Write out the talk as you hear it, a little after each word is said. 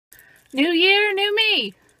New year, new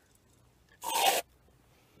me.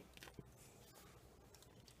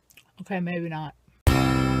 Okay, maybe not.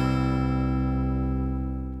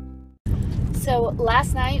 So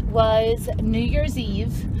last night was New Year's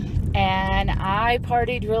Eve and I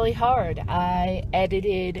partied really hard. I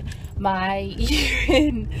edited my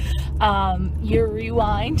year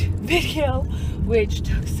rewind video, which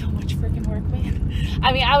took so much freaking work, man.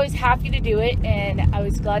 I mean, I was happy to do it and I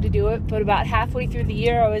was glad to do it, but about halfway through the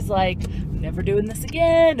year I was like, never doing this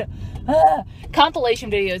again. Compilation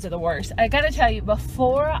videos are the worst. I gotta tell you,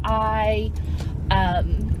 before I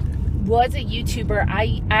was a YouTuber,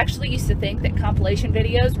 I actually used to think that compilation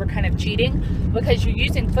videos were kind of cheating because you're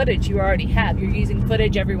using footage you already have. You're using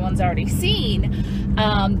footage everyone's already seen,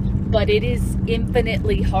 but it is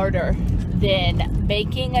infinitely harder than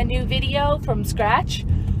making a new video from scratch.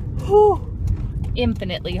 Whew,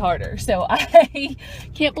 infinitely harder. So I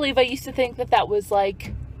can't believe I used to think that that was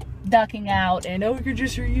like ducking out and, oh, you're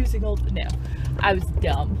just reusing old. No, I was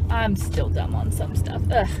dumb. I'm still dumb on some stuff.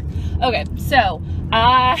 Ugh. Okay, so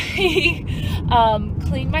I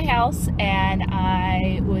cleaned my house and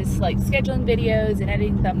I was like scheduling videos and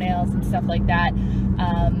editing thumbnails and stuff like that.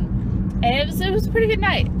 And it was a pretty good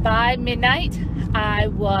night. By midnight, I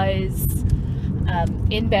was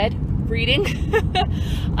in bed reading,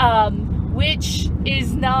 which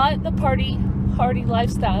is not the party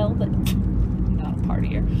lifestyle that.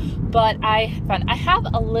 Partier, but I had fun. I have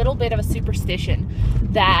a little bit of a superstition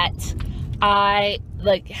that I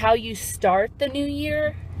like how you start the new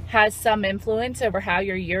year has some influence over how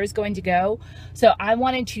your year is going to go. So I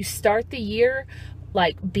wanted to start the year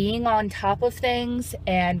like being on top of things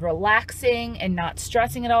and relaxing and not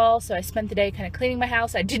stressing at all. So I spent the day kind of cleaning my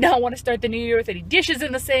house. I did not want to start the new year with any dishes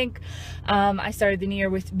in the sink. I started the new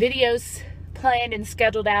year with videos planned and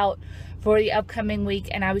scheduled out for the upcoming week,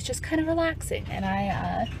 and I was just kind of relaxing,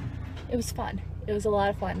 and it was fun. It was a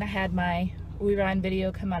lot of fun. I had my rewind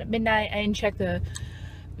video come out at midnight. I didn't check the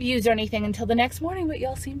views or anything until the next morning, but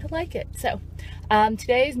y'all seem to like it. So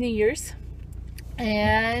today is New Year's,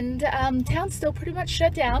 and town's still pretty much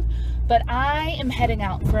shut down, but I am heading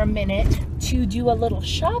out for a minute to do a little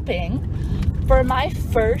shopping for my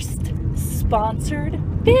first sponsored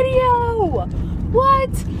video.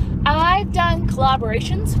 What? I've done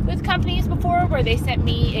collaborations with companies before where they sent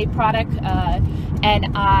me a product and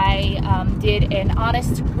I did an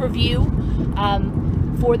honest review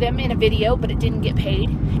for them in a video, but it didn't get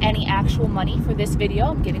paid any actual money for this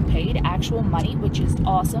video. I'm getting paid actual money, which is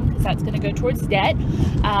awesome because that's going to go towards debt.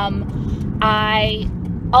 I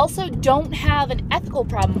also don't have an ethical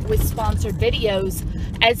problem with sponsored videos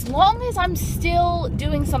as long as I'm still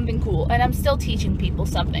doing something cool and I'm still teaching people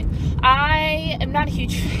something. I am not a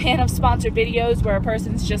huge fan of sponsored videos where a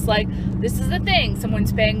person's just like, this is the thing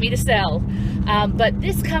someone's paying me to sell. But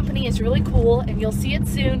this company is really cool and you'll see it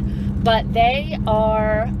soon, but they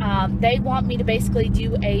want me to basically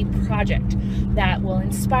do a project that will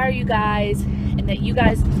inspire you guys and that you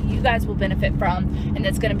guys will benefit from, and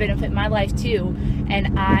that's going to benefit my life too.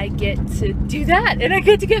 And I get to do that and I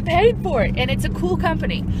get to get paid for it, and it's a cool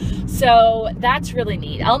company. So that's really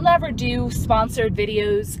neat. I'll never do sponsored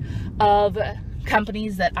videos of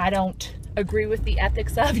companies that I don't agree with the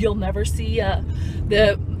ethics of. You'll never see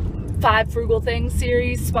the 5 Frugal Things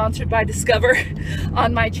series sponsored by Discover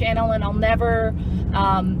on my channel, and I'll never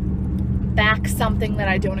back something that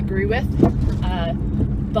I don't agree with.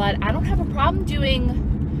 But I don't have a problem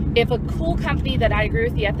doing, if a cool company that I agree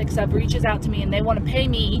with the ethics of reaches out to me and they want to pay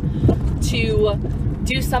me to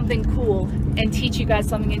do something cool and teach you guys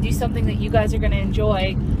something and do something that you guys are going to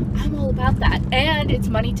enjoy, I'm all about that. And it's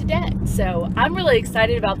money to debt. So I'm really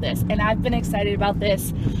excited about this, and I've been excited about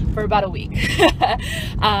this for about a week.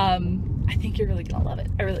 I think you're really going to love it.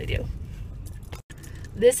 I really do.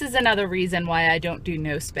 This is another reason why I don't do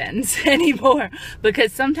no spends anymore,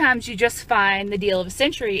 because sometimes you just find the deal of a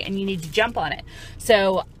century and you need to jump on it.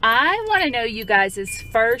 So I want to know you guys'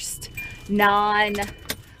 first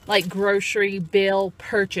grocery bill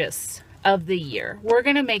purchase of the year. We're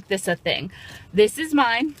gonna make this a thing. This is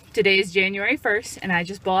mine. Today is January 1st and I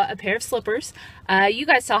just bought a pair of slippers. You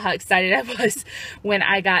guys saw how excited I was when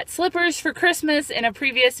I got slippers for Christmas. In a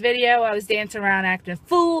previous video I was dancing around acting a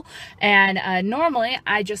fool, and normally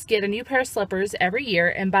I just get a new pair of slippers every year,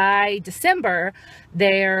 and by December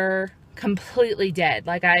they're completely dead.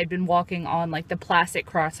 Like, I had been walking on like the plastic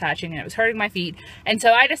cross hatching and it was hurting my feet, and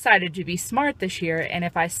so I decided to be smart this year, and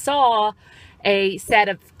if I saw a set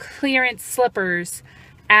of clearance slippers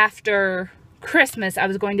after Christmas, I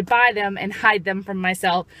was going to buy them and hide them from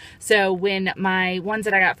myself, so when my ones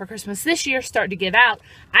that I got for Christmas this year start to give out,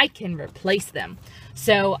 I can replace them.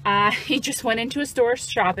 So I just went into a store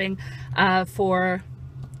shopping for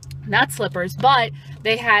not slippers, but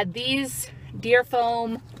they had these deer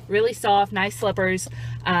foam, really soft, nice slippers.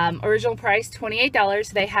 Original price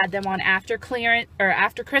 $28. They had them on after clearance or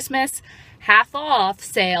after Christmas half off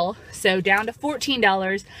sale, so down to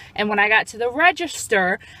 $14. And when I got to the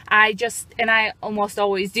register, I almost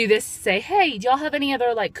always do this, say, hey, do y'all have any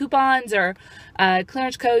other like coupons or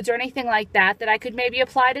clearance codes or anything like that I could maybe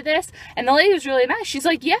apply to this? And the lady was really nice. She's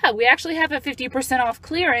like, yeah, we actually have a 50% off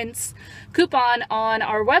clearance coupon on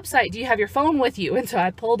our website. Do you have your phone with you? And so I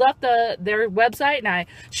pulled up their website, and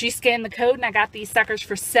she scanned the code, and I got these suckers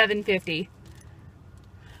for $7.50.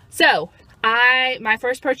 So my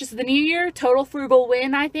first purchase of the new year, total frugal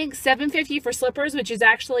win, I think. $7.50 for slippers, which is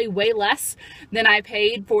actually way less than I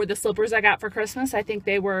paid for the slippers I got for Christmas. I think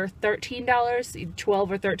they were $13, $12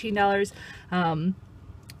 or $13.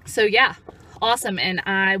 So yeah, awesome. And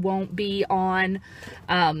I won't be on,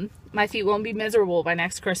 my feet won't be miserable by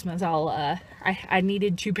next Christmas. I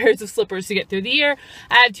needed 2 pairs of slippers to get through the year.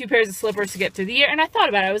 I have 2 pairs of slippers to get through the year. And I thought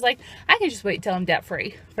about it. I was like, I can just wait till I'm debt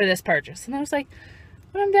free for this purchase. And I was like,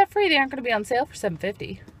 when I'm debt free, they aren't going to be on sale for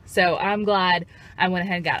 $7.50. So I'm glad I went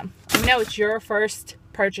ahead and got them. Let me know what your first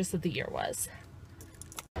purchase of the year was.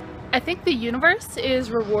 I think the universe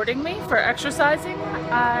is rewarding me for exercising.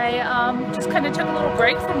 I just kind of took a little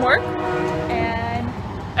break from work, and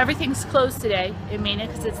everything's closed today in Mena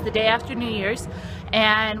because it's the day after New Year's.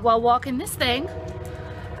 And while walking this thing,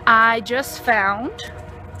 I just found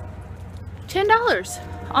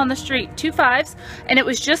 $10 on the street, 2 5s, and it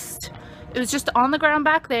was just on the ground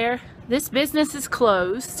back there. This business is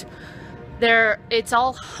closed. It's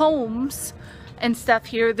all homes and stuff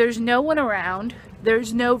here. There's no one around.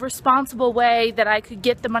 There's no responsible way that I could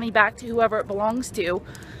get the money back to whoever it belongs to.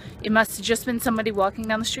 It must have just been somebody walking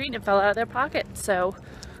down the street and it fell out of their pocket. So,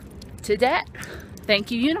 to debt.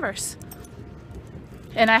 Thank you, universe.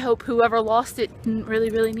 And I hope whoever lost it didn't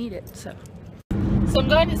really need it. So I'm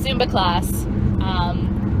going to Zumba class.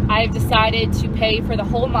 I've decided to pay for the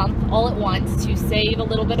whole month all at once to save a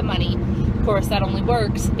little bit of money. Of course, that only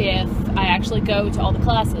works if I actually go to all the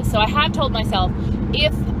classes. So I have told myself,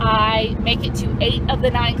 if I make it to 8 of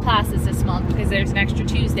the 9 classes this month, because there's an extra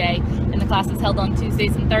Tuesday and the class is held on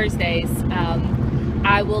Tuesdays and Thursdays,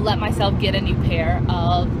 I will let myself get a new pair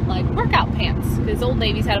of like workout pants, because Old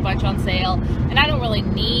Navy's had a bunch on sale and I don't really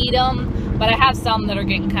need them, but I have some that are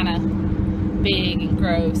getting kind of big and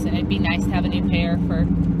gross, and it'd be nice to have a new pair for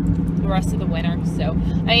the rest of the winter. So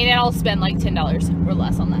I mean, I'll spend like $10 or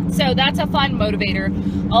less on that. So that's a fun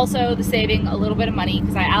motivator. Also, the saving a little bit of money,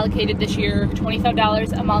 because I allocated this year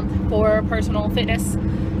 $25 a month for personal fitness,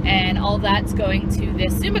 and all that's going to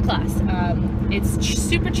this Zumba class. It's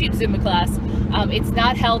super cheap Zumba class. It's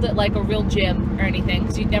not held at like a real gym or anything,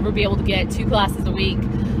 because you'd never be able to get 2 classes a week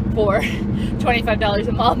for $25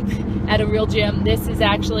 a month at a real gym. This is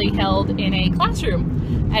actually held in a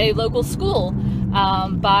classroom at a local school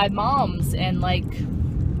by moms and like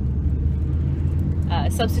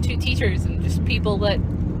substitute teachers and just people that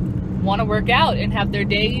want to work out and have their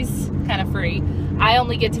days kind of free. I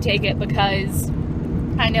only get to take it because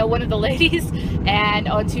I know one of the ladies, and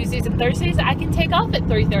on Tuesdays and Thursdays I can take off at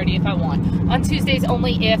 3:30 if I want. On Tuesdays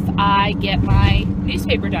only if I get my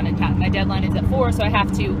newspaper done in time. My deadline is at 4, so I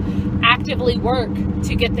have to actively work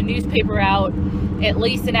to get the newspaper out at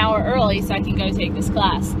least an hour early so I can go take this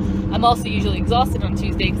class. I'm also usually exhausted on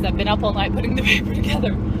Tuesday because I've been up all night putting the paper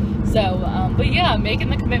together. So, but yeah, I'm making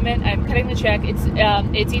the commitment. I'm cutting the check. It's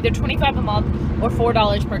either $25 a month or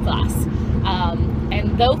 $4 per class.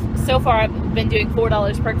 And though so far I've been doing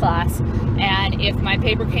 $4 per class, and if my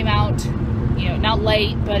paper came out, you know, not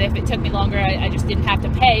late, but if it took me longer, I just didn't have to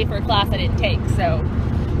pay for a class I didn't take. So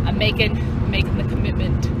I'm making the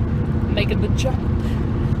commitment, making the jump.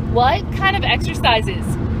 What kind of exercises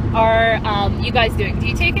are you guys doing? Do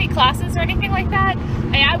you take any classes or anything like that? I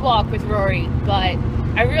mean, I walk with Rory, but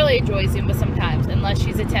I really enjoy Zumba sometimes, unless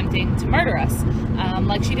she's attempting to murder us,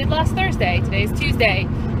 like she did last Thursday. Today's Tuesday,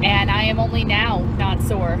 and I am only now not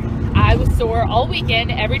sore. I was sore all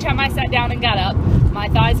weekend. Every time I sat down and got up, my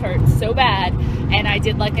thighs hurt so bad, and I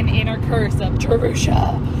did like an inner curse of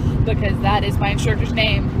Jerusha, because that is my instructor's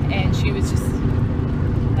name, and she was just,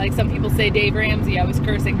 like some people say Dave Ramsey, I was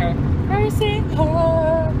cursing her. Cursing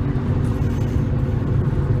her!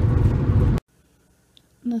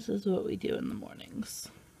 And this is what we do in the mornings.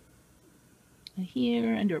 I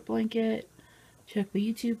hear under a blanket, check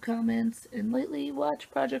the YouTube comments, and lately watch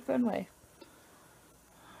Project Runway.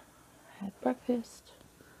 Had breakfast.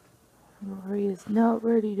 Rory is not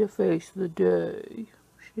ready to face the day.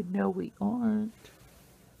 Should know we aren't.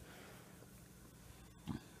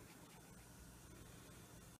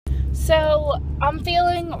 So I'm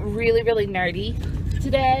feeling really, really nerdy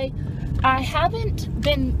today. I haven't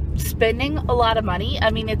been spending a lot of money. I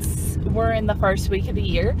mean, we're in the first week of the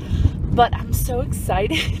year, but I'm so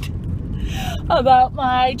excited about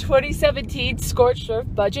my 2017 scorched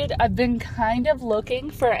earth budget. I've been kind of looking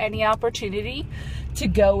for any opportunity to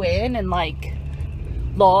go in and like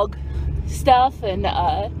log stuff and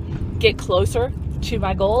get closer to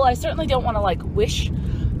my goal. I certainly don't want to like wish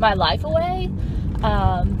my life away,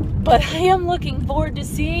 but I am looking forward to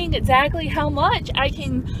seeing exactly how much I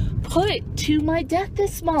can put to my debt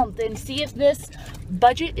this month and see if this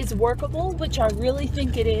budget is workable, which I really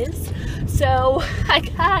think it is. So I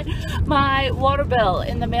got my water bill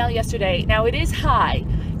in the mail yesterday. Now it is high.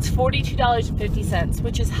 It's $42.50,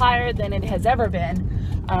 which is higher than it has ever been.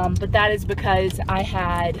 But that is because I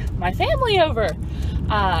had my family over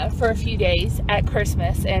for a few days at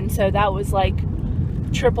Christmas, and so that was like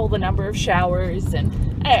triple the number of showers, and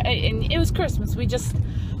it was Christmas.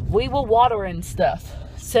 We were watering stuff.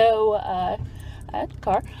 So I had a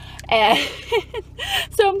car, and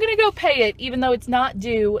so I'm gonna go pay it, even though it's not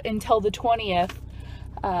due until the 20th,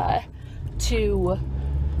 to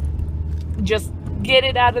just get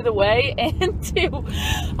it out of the way and to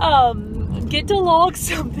get to log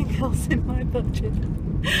something else in my budget.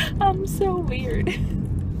 I'm so weird.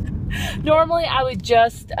 Normally I would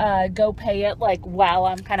just go pay it like while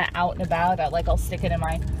I'm kind of out and about. I'll stick it in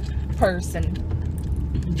my purse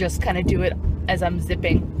and just kind of do it as I'm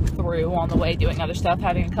zipping through on the way, doing other stuff,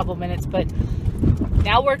 having a couple minutes, but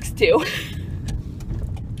now works too.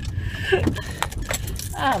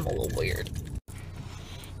 I'm a little weird.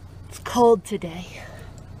 It's cold today.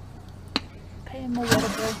 Paying my water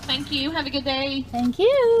bill. Thank you. Have a good day. Thank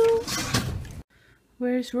you.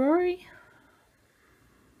 Where's Rory?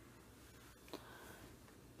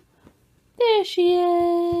 There she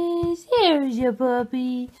is. Here's your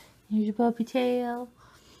puppy. Here's your puppy tail.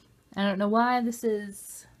 I don't know why this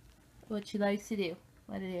is what she likes to do,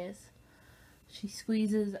 but it is. She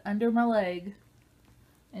squeezes under my leg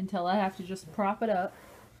until I have to just prop it up,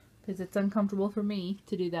 because it's uncomfortable for me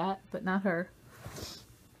to do that, but not her.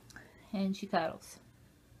 And she cuddles.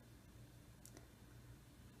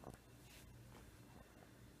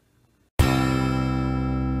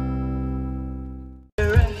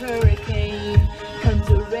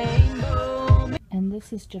 And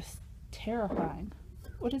this is just terrifying.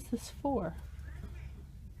 What is this for?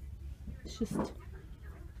 It's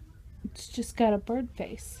just got a bird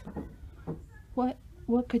face. What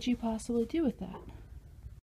could you possibly do with that?